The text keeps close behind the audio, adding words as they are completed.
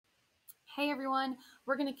Hey everyone,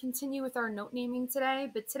 we're going to continue with our note naming today,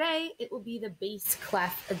 but today it will be the bass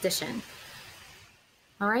clef edition.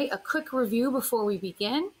 All right, a quick review before we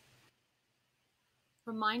begin.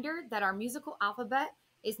 Reminder that our musical alphabet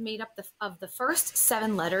is made up of the first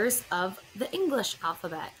 7 letters of the English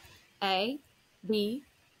alphabet: A, B,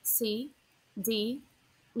 C, D,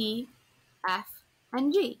 E, F,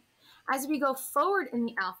 and G. As we go forward in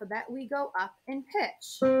the alphabet, we go up in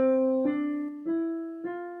pitch.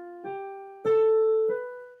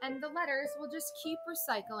 And the letters will just keep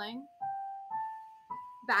recycling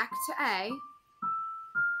back to A,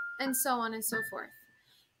 and so on and so forth.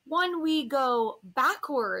 When we go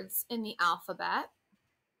backwards in the alphabet,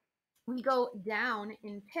 we go down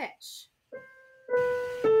in pitch.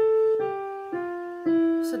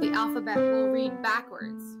 So the alphabet will read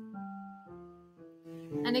backwards.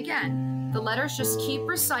 And again, the letters just keep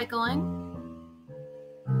recycling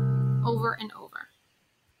over and over.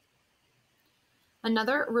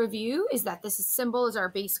 Another review is that this symbol is our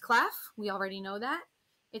bass clef. We already know that.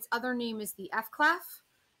 Its other name is the F clef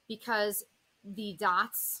because the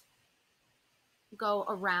dots go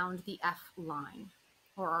around the F line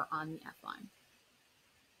or are on the F line.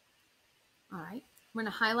 All right, we're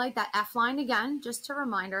going to highlight that F line again just to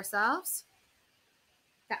remind ourselves.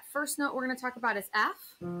 That first note we're going to talk about is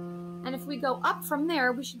F. And if we go up from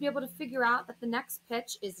there, we should be able to figure out that the next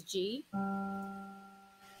pitch is G.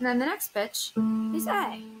 And then the next pitch is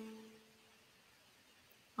A.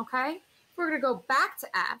 Okay? We're going to go back to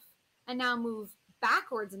F and now move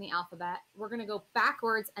backwards in the alphabet. We're going to go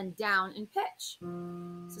backwards and down in pitch.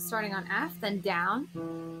 So starting on F, then down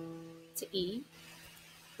to E,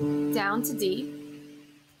 down to D,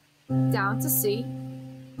 down to C,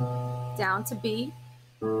 down to B,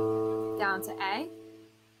 down to A,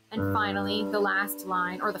 and finally the last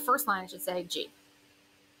line, or the first line I should say, G.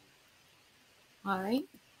 All right.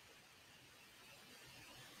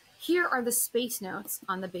 Here are the space notes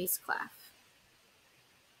on the bass clef.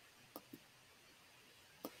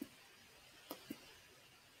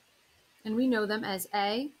 And we know them as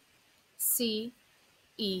A, C,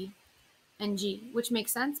 E, and G, which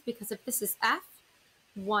makes sense because if this is F,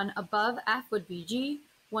 one above F would be G,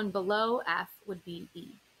 one below F would be E.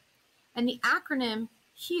 And the acronym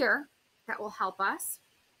here that will help us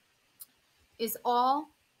is All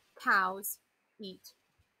Cows Eat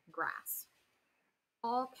Grass.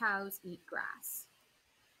 All cows eat grass.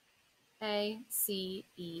 A, C,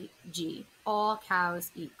 E, G. All cows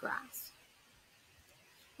eat grass.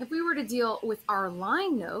 If we were to deal with our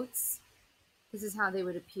line notes, this is how they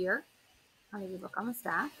would appear, how they would look on the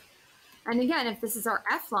staff. And again, if this is our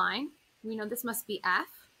F line, we know this must be F,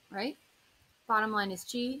 right? Bottom line is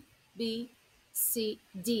G, B, C,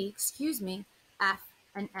 D, F,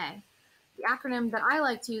 and A. The acronym that I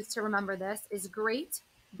like to use to remember this is Great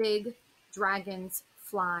Big Dragons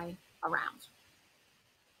Fly Around.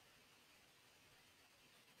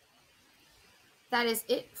 That is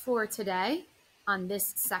it for today on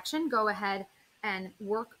this section. Go ahead and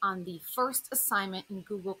work on the first assignment in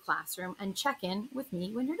Google Classroom and check in with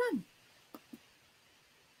me when you're done.